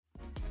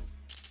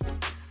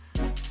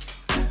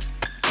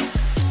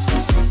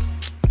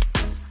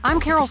I'm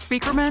Carol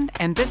Spieckerman,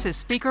 and this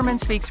is Spieckerman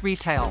Speaks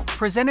Retail,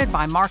 presented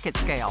by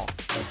MarketScale.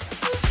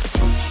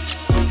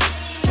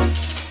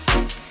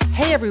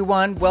 Hey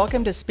everyone,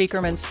 welcome to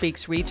Spieckerman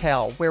Speaks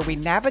Retail, where we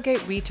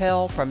navigate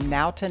retail from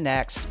now to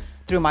next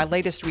through my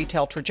latest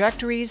retail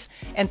trajectories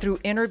and through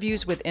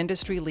interviews with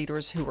industry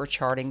leaders who are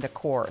charting the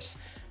course,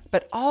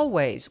 but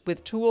always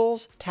with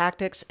tools,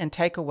 tactics, and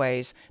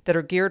takeaways that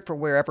are geared for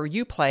wherever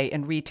you play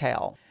in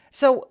retail.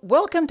 So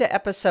welcome to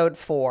episode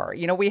 4.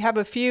 We have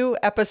a few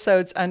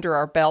episodes under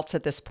our belts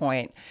at this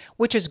point,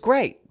 which is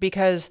great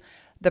because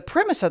the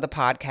premise of the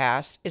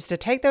podcast is to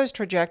take those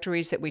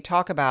trajectories that we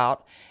talk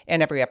about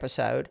in every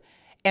episode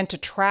and to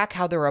track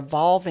how they're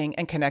evolving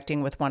and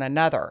connecting with one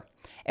another.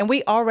 And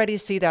we already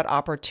see that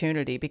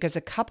opportunity because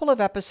a couple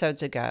of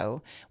episodes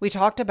ago, we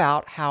talked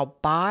about how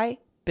buy,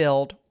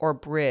 build, or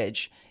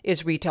bridge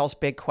is retail's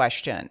big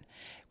question.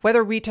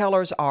 Whether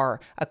retailers are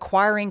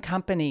acquiring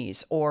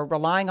companies or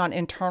relying on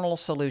internal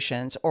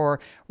solutions or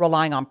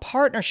relying on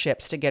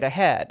partnerships to get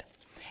ahead.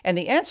 And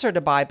the answer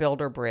to buy,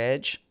 build, or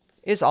bridge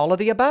is all of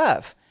the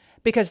above,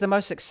 because the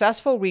most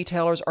successful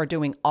retailers are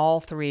doing all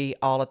three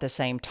all at the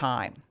same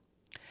time.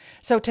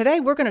 So today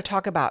we're going to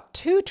talk about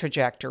two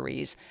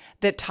trajectories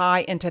that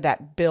tie into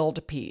that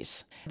build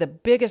piece. The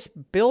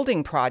biggest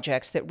building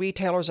projects that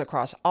retailers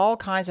across all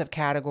kinds of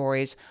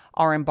categories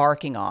are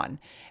embarking on,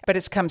 but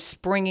it's come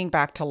springing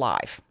back to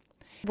life.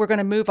 We're going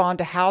to move on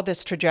to how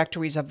this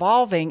trajectory is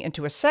evolving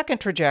into a second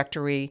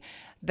trajectory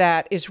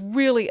that is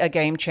really a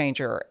game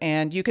changer.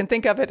 And you can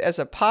think of it as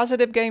a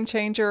positive game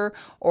changer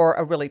or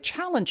a really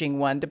challenging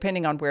one,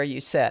 depending on where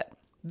you sit.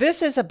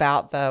 This is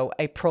about, though,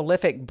 a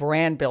prolific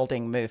brand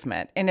building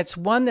movement, and it's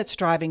one that's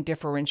driving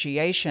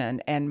differentiation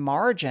and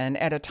margin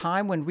at a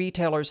time when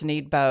retailers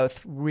need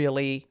both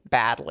really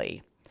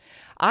badly.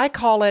 I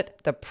call it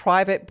the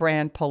private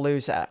brand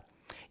palooza.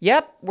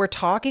 Yep, we're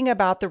talking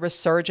about the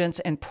resurgence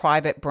in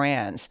private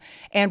brands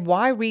and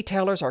why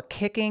retailers are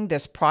kicking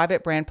this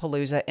private brand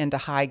palooza into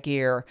high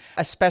gear,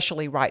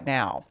 especially right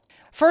now.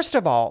 First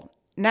of all,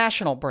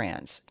 national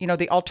brands,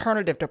 the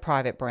alternative to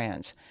private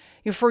brands.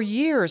 For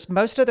years,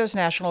 most of those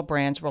national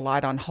brands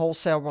relied on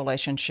wholesale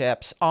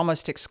relationships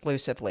almost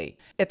exclusively.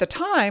 At the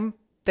time,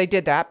 they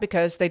did that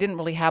because they didn't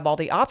really have all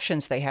the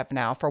options they have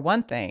now. For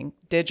one thing,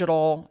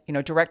 digital,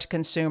 direct to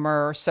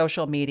consumer,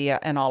 social media,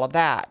 and all of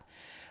that.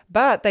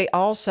 But they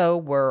also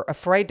were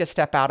afraid to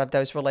step out of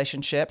those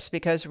relationships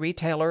because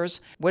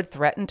retailers would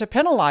threaten to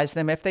penalize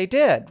them if they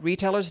did.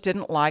 Retailers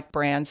didn't like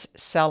brands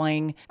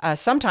selling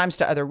sometimes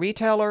to other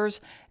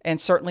retailers and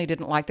certainly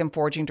didn't like them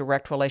forging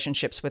direct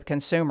relationships with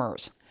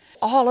consumers.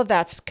 All of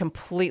that's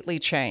completely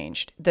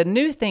changed. The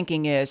new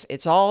thinking is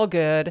it's all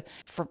good.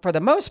 For the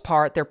most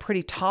part, they're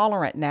pretty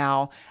tolerant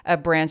now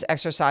of brands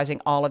exercising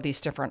all of these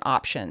different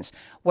options,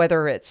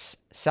 whether it's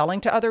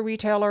selling to other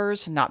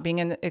retailers, not being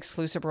in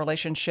exclusive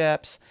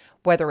relationships,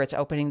 whether it's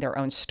opening their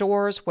own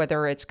stores,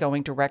 whether it's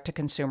going direct to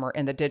consumer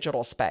in the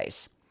digital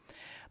space.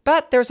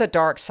 But there's a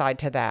dark side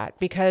to that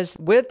because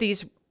with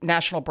these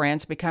national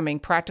brands becoming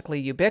practically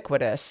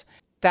ubiquitous,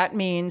 that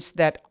means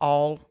that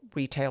all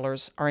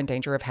retailers are in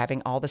danger of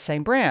having all the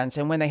same brands.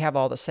 And when they have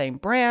all the same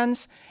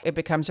brands, it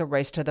becomes a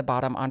race to the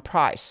bottom on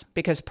price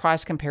because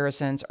price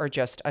comparisons are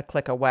just a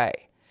click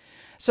away.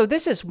 So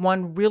this is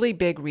one really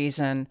big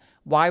reason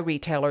why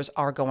retailers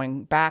are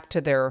going back to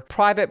their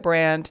private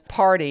brand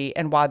party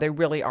and why they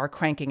really are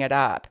cranking it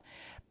up.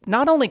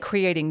 Not only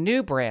creating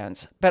new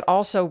brands, but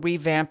also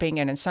revamping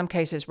and in some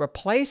cases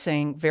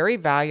replacing very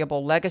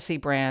valuable legacy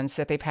brands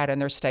that they've had in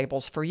their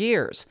stables for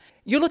years.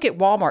 You look at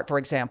Walmart, for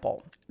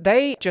example.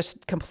 They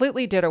just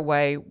completely did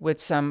away with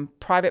some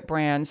private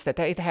brands that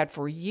they'd had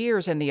for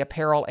years in the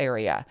apparel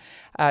area.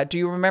 Do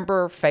you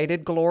remember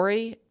Faded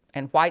Glory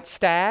and White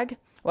Stag?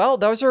 Well,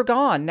 those are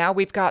gone. Now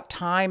we've got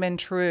Time and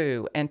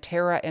True and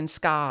Terra and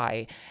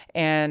Sky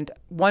and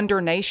Wonder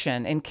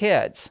Nation and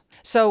Kids.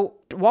 So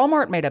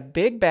Walmart made a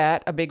big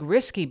bet, a big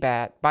risky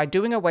bet, by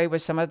doing away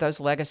with some of those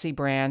legacy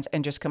brands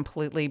and just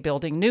completely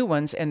building new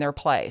ones in their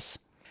place.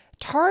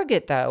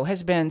 Target, though,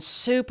 has been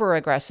super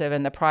aggressive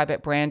in the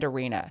private brand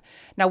arena.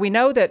 Now, we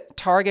know that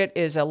Target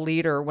is a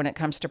leader when it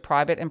comes to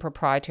private and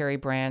proprietary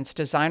brands,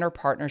 designer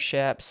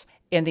partnerships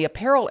in the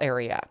apparel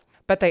area.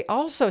 But they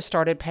also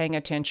started paying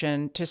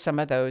attention to some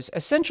of those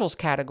essentials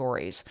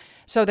categories.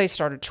 So they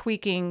started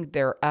tweaking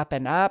their Up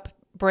and Up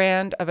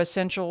brand of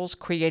essentials,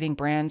 creating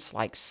brands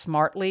like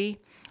Smartly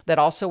that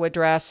also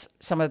address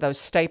some of those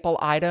staple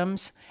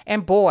items.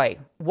 And boy,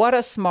 what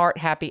a smart,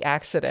 happy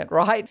accident,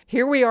 right?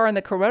 Here we are in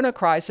the corona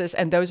crisis,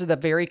 and those are the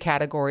very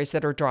categories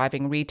that are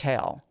driving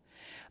retail.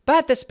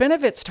 But this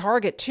benefits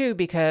Target too,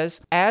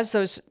 because as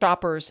those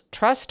shoppers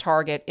trust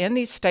Target in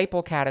these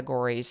staple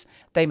categories,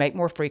 they make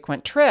more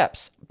frequent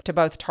trips to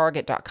both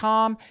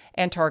Target.com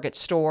and Target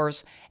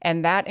stores,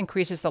 and that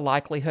increases the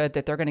likelihood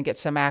that they're going to get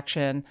some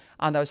action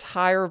on those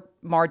higher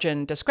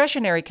margin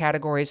discretionary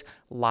categories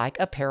like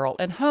apparel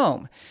and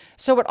home.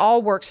 So it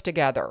all works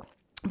together.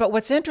 But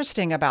what's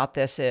interesting about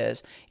this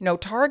is,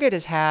 Target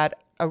has had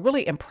a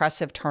really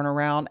impressive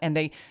turnaround, and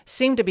they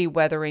seem to be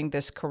weathering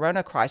this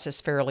corona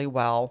crisis fairly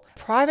well.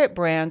 Private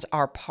brands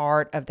are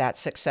part of that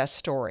success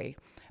story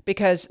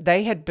because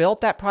they had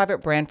built that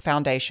private brand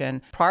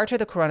foundation prior to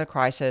the corona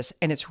crisis,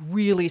 and it's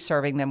really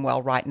serving them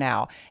well right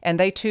now. And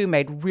they too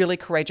made really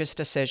courageous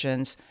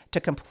decisions to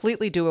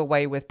completely do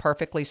away with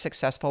perfectly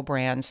successful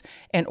brands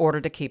in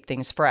order to keep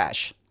things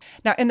fresh.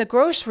 Now, in the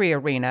grocery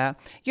arena,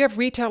 you have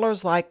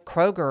retailers like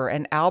Kroger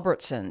and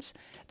Albertsons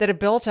that have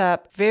built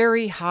up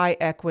very high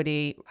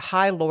equity,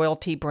 high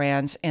loyalty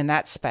brands in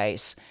that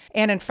space.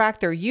 And in fact,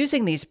 they're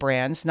using these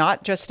brands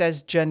not just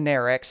as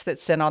generics that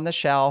sit on the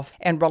shelf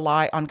and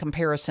rely on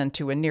comparison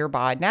to a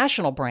nearby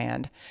national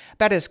brand,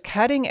 but as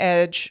cutting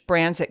edge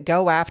brands that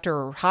go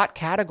after hot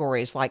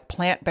categories like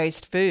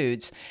plant-based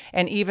foods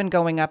and even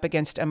going up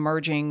against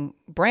emerging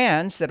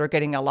brands that are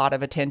getting a lot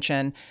of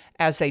attention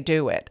as they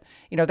do it.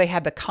 You know, they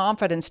have the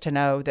confidence to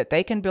know that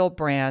they can build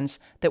brands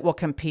that will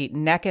compete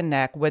neck and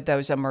neck with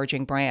those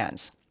emerging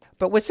brands.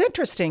 But what's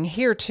interesting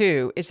here,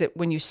 too, is that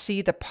when you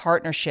see the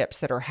partnerships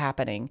that are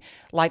happening,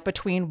 like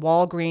between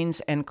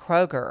Walgreens and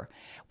Kroger,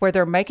 where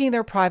they're making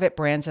their private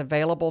brands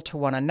available to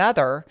one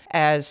another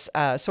as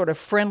a sort of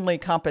friendly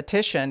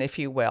competition, if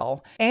you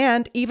will,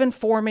 and even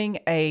forming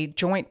a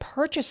joint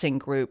purchasing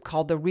group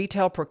called the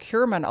Retail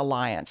Procurement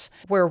Alliance,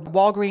 where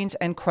Walgreens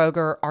and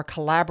Kroger are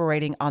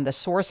collaborating on the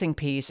sourcing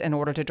piece in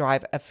order to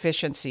drive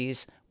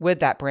efficiencies with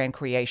that brand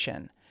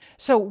creation.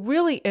 So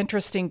really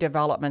interesting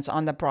developments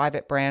on the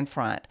private brand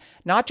front,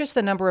 not just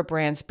the number of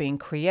brands being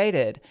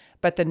created,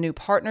 but the new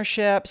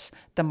partnerships,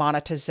 the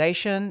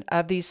monetization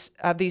of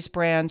these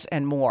brands,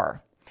 and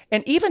more.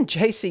 And even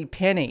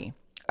JCPenney,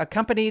 a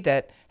company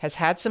that has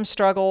had some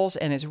struggles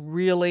and has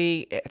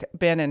really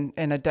been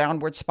in a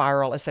downward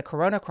spiral as the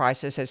corona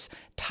crisis has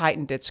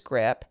tightened its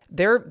grip.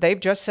 They've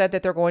just said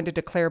that they're going to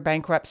declare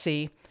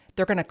bankruptcy.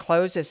 They're going to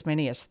close as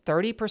many as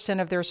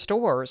 30% of their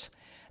stores.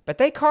 But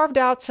they carved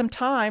out some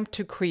time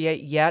to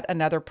create yet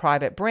another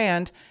private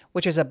brand,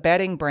 which is a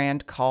bedding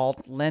brand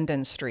called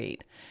Linden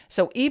Street.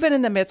 So even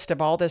in the midst of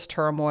all this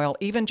turmoil,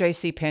 even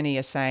JCPenney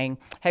is saying,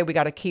 hey, we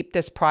got to keep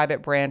this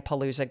private brand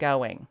palooza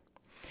going.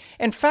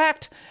 In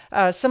fact,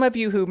 some of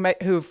you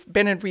who've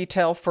been in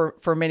retail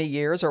for many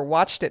years or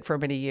watched it for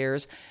many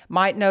years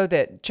might know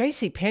that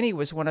JCPenney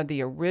was one of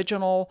the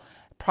original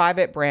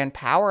private brand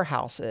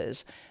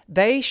powerhouses.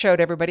 They showed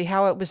everybody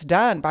how it was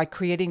done by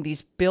creating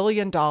these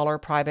billion-dollar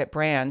private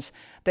brands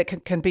that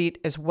can compete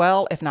as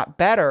well, if not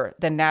better,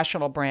 than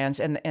national brands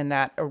in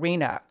that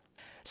arena.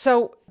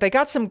 So they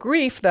got some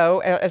grief, though,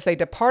 as they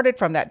departed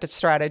from that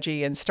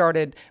strategy and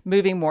started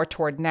moving more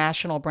toward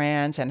national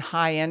brands and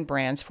high-end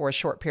brands for a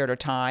short period of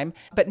time.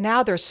 But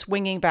now they're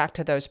swinging back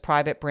to those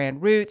private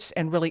brand roots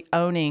and really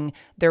owning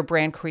their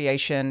brand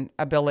creation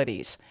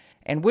abilities.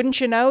 And wouldn't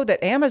you know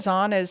that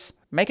Amazon is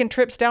making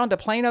trips down to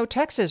Plano,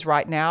 Texas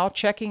right now,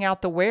 checking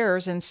out the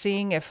wares and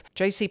seeing if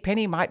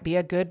JCPenney might be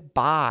a good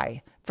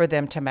buy for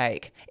them to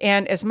make.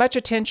 And as much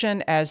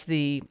attention as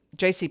the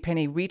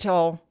JCPenney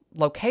retail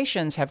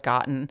locations have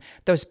gotten,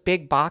 those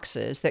big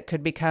boxes that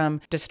could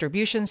become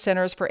distribution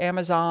centers for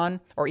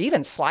Amazon, or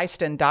even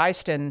sliced and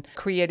diced and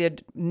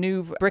created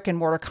new brick and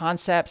mortar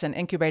concepts and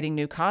incubating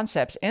new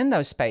concepts in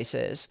those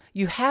spaces,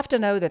 you have to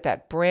know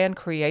that brand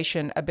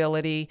creation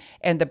ability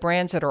and the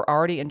brands that are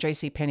already in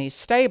JCPenney's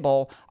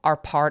stable are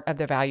part of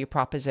the value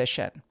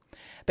proposition.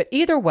 But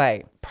either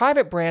way,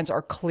 private brands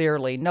are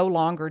clearly no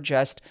longer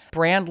just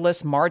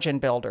brandless margin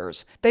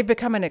builders. They've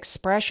become an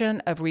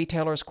expression of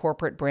retailers'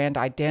 corporate brand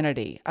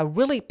identity, a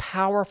really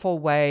powerful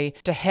way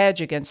to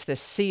hedge against this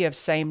sea of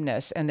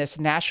sameness and this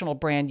national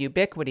brand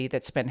ubiquity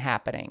that's been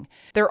happening.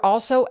 They're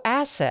also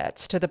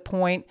assets to the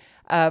point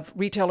of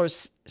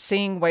retailers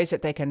seeing ways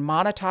that they can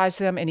monetize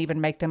them and even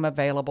make them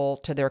available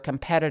to their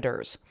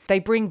competitors. They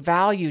bring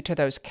value to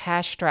those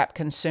cash-strapped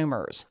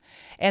consumers.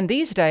 And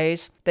these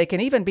days, they can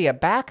even be a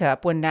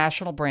backup when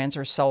national brands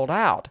are sold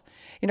out.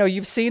 You know,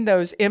 you've seen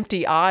those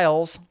empty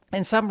aisles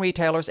in some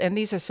retailers in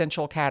these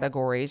essential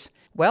categories.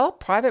 Well,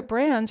 private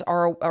brands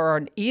are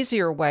an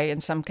easier way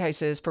in some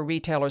cases for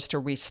retailers to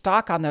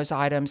restock on those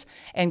items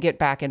and get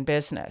back in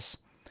business.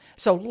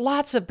 So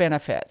lots of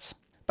benefits.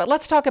 But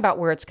let's talk about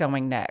where it's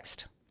going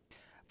next.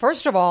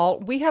 First of all,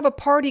 we have a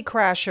party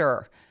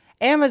crasher.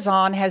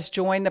 Amazon has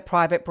joined the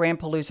Private Brand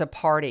Palooza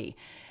party.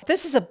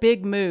 This is a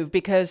big move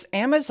because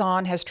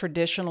Amazon has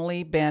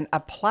traditionally been a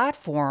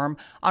platform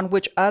on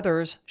which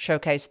others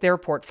showcase their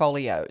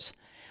portfolios.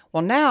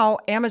 Well, now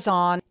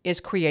Amazon is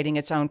creating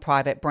its own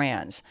private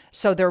brands.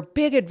 So their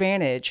big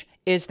advantage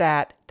is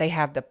that they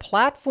have the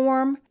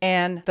platform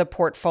and the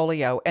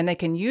portfolio, and they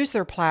can use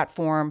their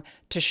platform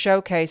to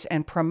showcase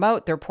and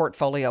promote their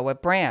portfolio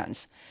of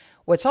brands.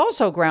 What's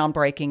also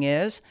groundbreaking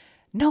is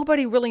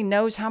Nobody really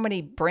knows how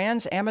many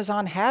brands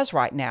Amazon has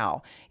right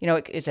now.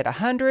 Is it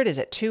 100? Is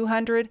it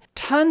 200?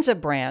 Tons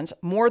of brands,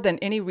 more than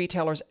any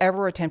retailers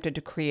ever attempted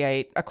to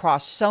create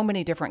across so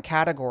many different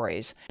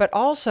categories. But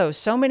also,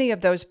 so many of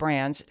those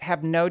brands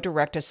have no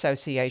direct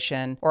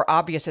association or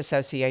obvious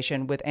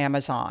association with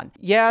Amazon.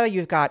 Yeah,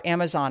 you've got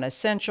Amazon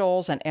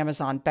Essentials and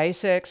Amazon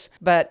Basics,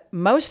 but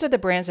most of the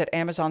brands that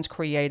Amazon's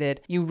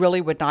created, you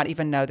really would not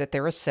even know that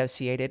they're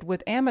associated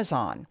with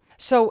Amazon.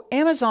 So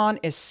Amazon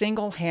is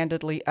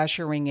single-handedly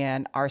ushering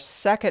in our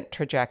second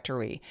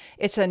trajectory.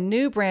 It's a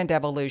new brand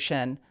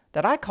evolution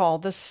that I call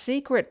the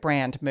secret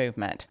brand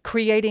movement,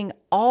 creating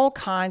all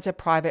kinds of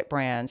private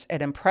brands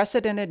at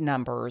unprecedented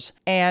numbers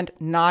and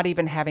not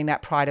even having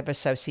that pride of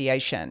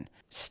association.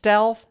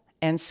 Stealth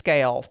and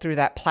scale through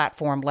that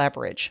platform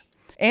leverage.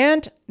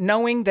 And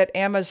knowing that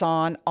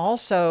Amazon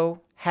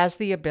also has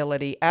the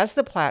ability, as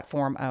the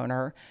platform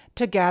owner,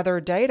 to gather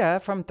data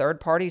from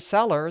third-party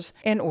sellers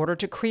in order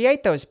to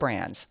create those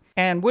brands.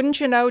 And wouldn't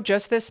you know,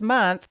 just this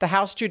month, the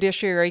House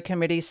Judiciary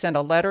Committee sent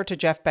a letter to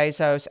Jeff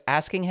Bezos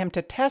asking him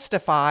to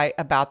testify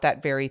about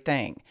that very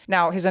thing.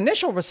 Now, his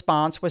initial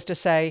response was to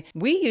say,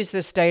 we use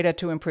this data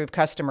to improve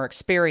customer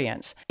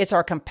experience. It's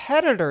our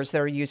competitors that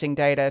are using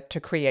data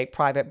to create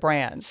private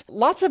brands.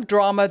 Lots of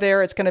drama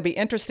there. It's going to be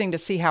interesting to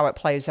see how it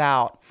plays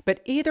out. But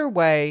either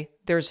way,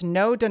 there's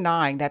no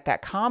denying that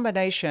that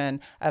combination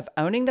of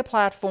owning the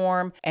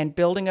platform and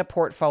building a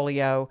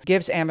portfolio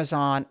gives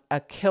Amazon a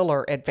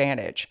killer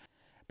advantage.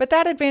 But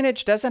that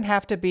advantage doesn't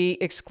have to be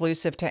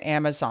exclusive to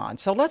Amazon.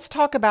 So let's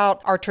talk about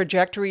our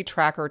trajectory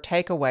tracker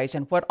takeaways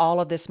and what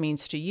all of this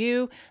means to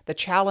you, the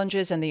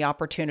challenges and the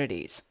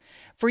opportunities.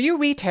 For you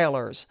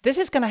retailers, this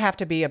is going to have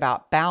to be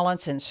about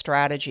balance and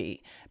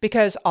strategy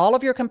because all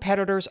of your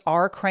competitors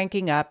are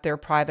cranking up their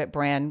private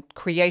brand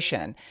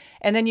creation.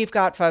 And then you've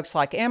got folks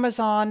like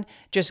Amazon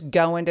just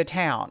going to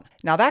town.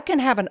 Now that can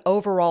have an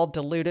overall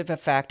dilutive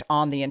effect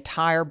on the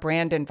entire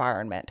brand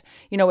environment.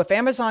 If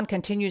Amazon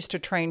continues to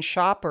train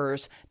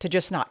shoppers to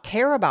just not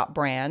care about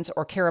brands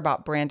or care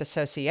about brand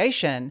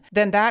association,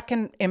 then that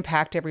can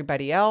impact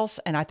everybody else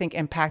and I think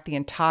impact the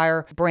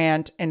entire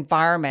brand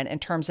environment in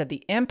terms of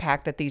the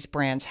impact that these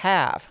brands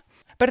have.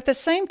 But at the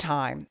same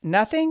time,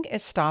 nothing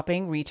is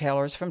stopping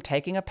retailers from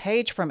taking a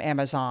page from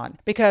Amazon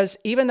because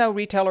even though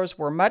retailers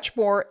were much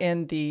more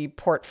in the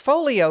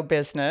portfolio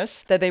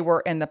business than they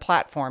were in the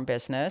platform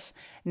business,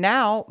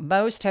 now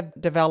most have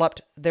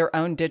developed their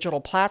own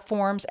digital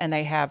platforms and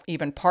they have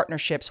even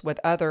partnerships with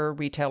other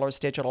retailers'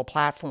 digital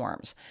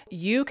platforms.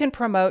 You can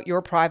promote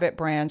your private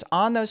brands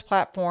on those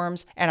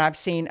platforms, and I've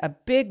seen a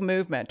big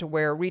movement to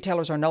where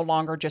retailers are no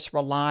longer just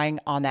relying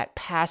on that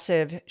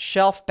passive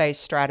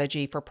shelf-based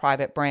strategy for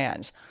private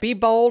brands. Be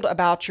bold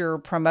about your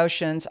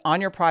promotions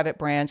on your private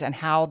brands and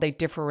how they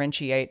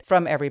differentiate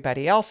from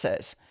everybody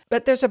else's.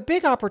 But there's a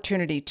big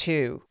opportunity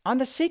too on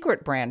the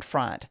secret brand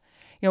front.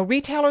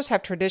 Retailers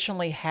have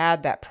traditionally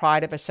had that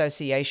pride of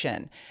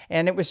association,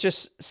 and it was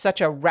just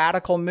such a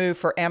radical move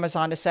for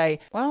Amazon to say,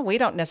 well, we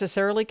don't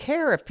necessarily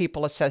care if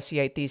people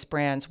associate these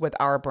brands with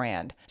our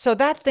brand. So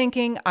that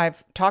thinking,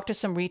 I've talked to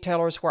some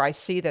retailers where I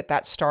see that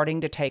that's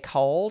starting to take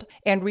hold,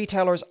 and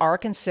retailers are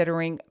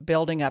considering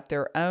building up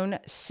their own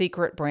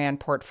secret brand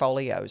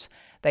portfolios.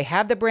 They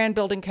have the brand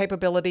building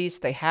capabilities.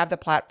 They have the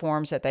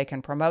platforms that they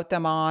can promote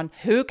them on.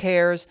 Who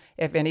cares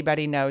if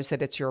anybody knows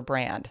that it's your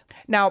brand?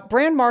 Now,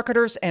 brand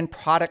marketers and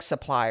product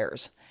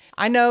suppliers.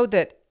 I know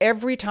that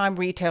every time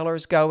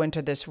retailers go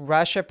into this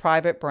rush of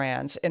private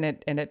brands, and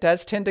it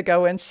does tend to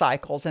go in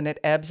cycles and it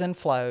ebbs and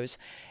flows,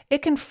 it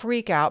can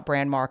freak out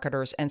brand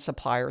marketers and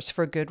suppliers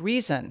for good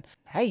reason.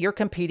 Hey, you're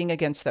competing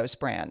against those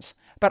brands.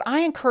 But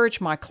I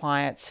encourage my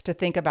clients to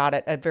think about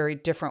it a very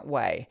different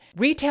way.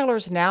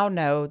 Retailers now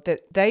know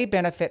that they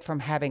benefit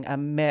from having a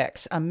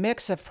mix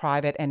of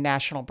private and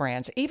national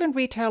brands. Even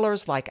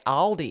retailers like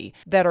Aldi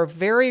that are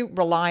very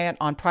reliant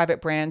on private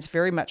brands,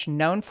 very much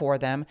known for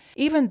them,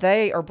 even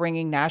they are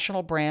bringing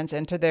national brands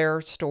into their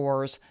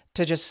stores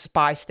to just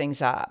spice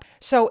things up.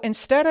 So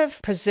instead of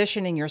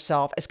positioning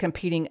yourself as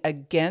competing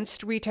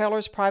against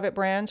retailers' private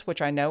brands, which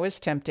I know is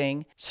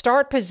tempting,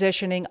 start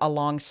positioning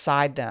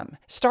alongside them.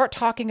 Start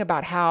talking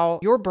about how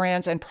your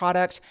brands and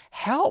products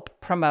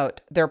help promote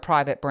their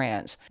private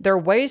brands. There are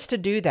ways to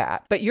do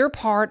that, but you're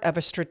part of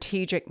a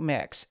strategic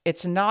mix.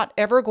 It's not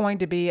ever going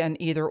to be an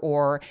either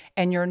or,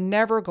 and you're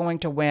never going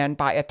to win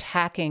by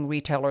attacking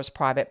retailers'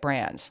 private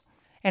brands.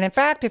 And in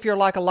fact, if you're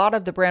like a lot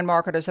of the brand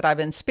marketers that I've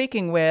been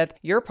speaking with,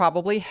 you're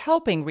probably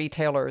helping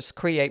retailers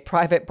create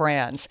private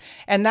brands.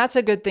 And that's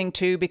a good thing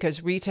too,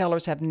 because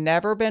retailers have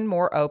never been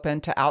more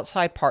open to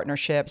outside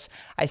partnerships.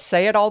 I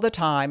say it all the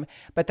time,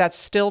 but that's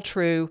still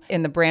true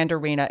in the brand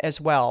arena as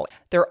well.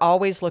 They're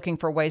always looking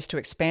for ways to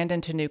expand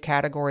into new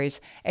categories,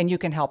 and you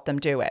can help them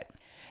do it.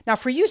 Now,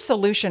 for you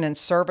solution and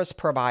service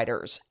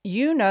providers,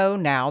 you know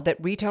now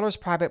that retailers'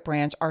 private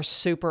brands are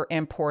super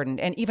important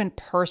and even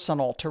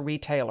personal to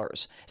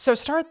retailers. So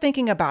start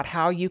thinking about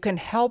how you can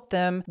help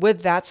them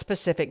with that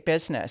specific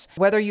business,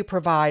 whether you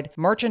provide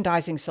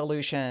merchandising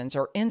solutions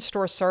or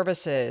in-store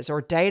services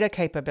or data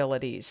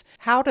capabilities.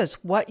 How does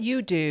what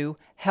you do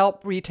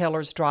help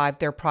retailers drive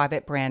their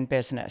private brand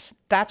business?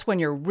 That's when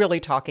you're really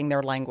talking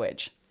their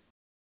language.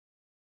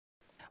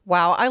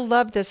 Wow, I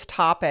love this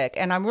topic,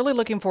 and I'm really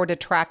looking forward to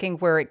tracking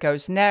where it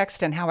goes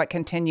next and how it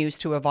continues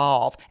to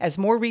evolve as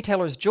more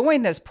retailers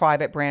join this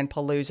private brand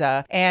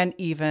palooza and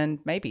even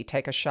maybe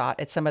take a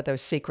shot at some of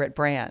those secret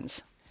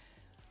brands.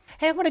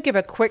 Hey, I want to give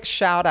a quick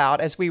shout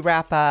out as we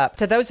wrap up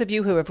to those of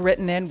you who have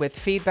written in with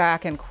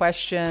feedback and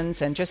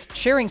questions and just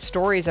sharing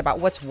stories about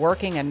what's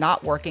working and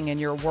not working in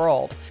your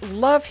world.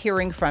 Love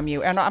hearing from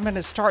you, and I'm going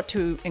to start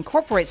to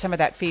incorporate some of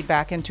that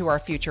feedback into our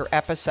future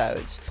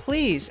episodes.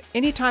 Please,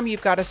 anytime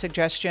you've got a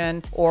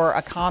suggestion or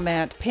a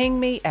comment, ping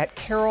me at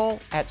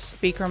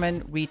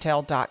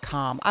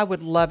carol@spieckermanretail.com. I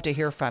would love to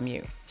hear from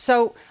you.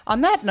 So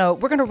on that note,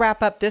 we're going to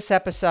wrap up this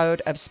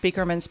episode of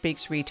Spieckerman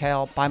Speaks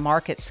Retail by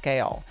Market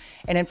Scale.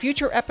 And in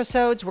future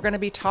episodes, we're going to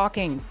be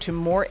talking to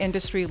more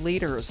industry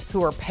leaders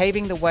who are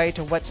paving the way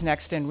to what's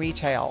next in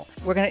retail.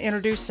 We're going to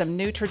introduce some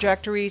new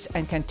trajectories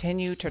and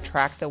continue to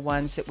track the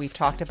ones that we've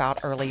talked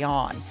about early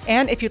on.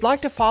 And if you'd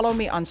like to follow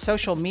me on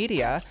social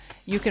media,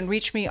 you can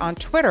reach me on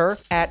Twitter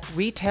at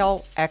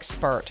Retail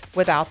Expert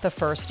without the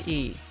first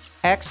E,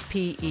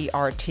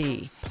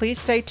 XPERT. Please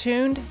stay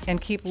tuned and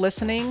keep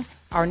listening.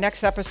 Our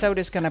next episode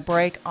is going to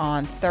break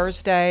on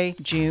Thursday,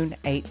 June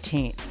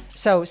 18th.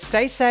 So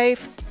stay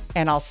safe,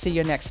 and I'll see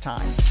you next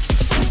time.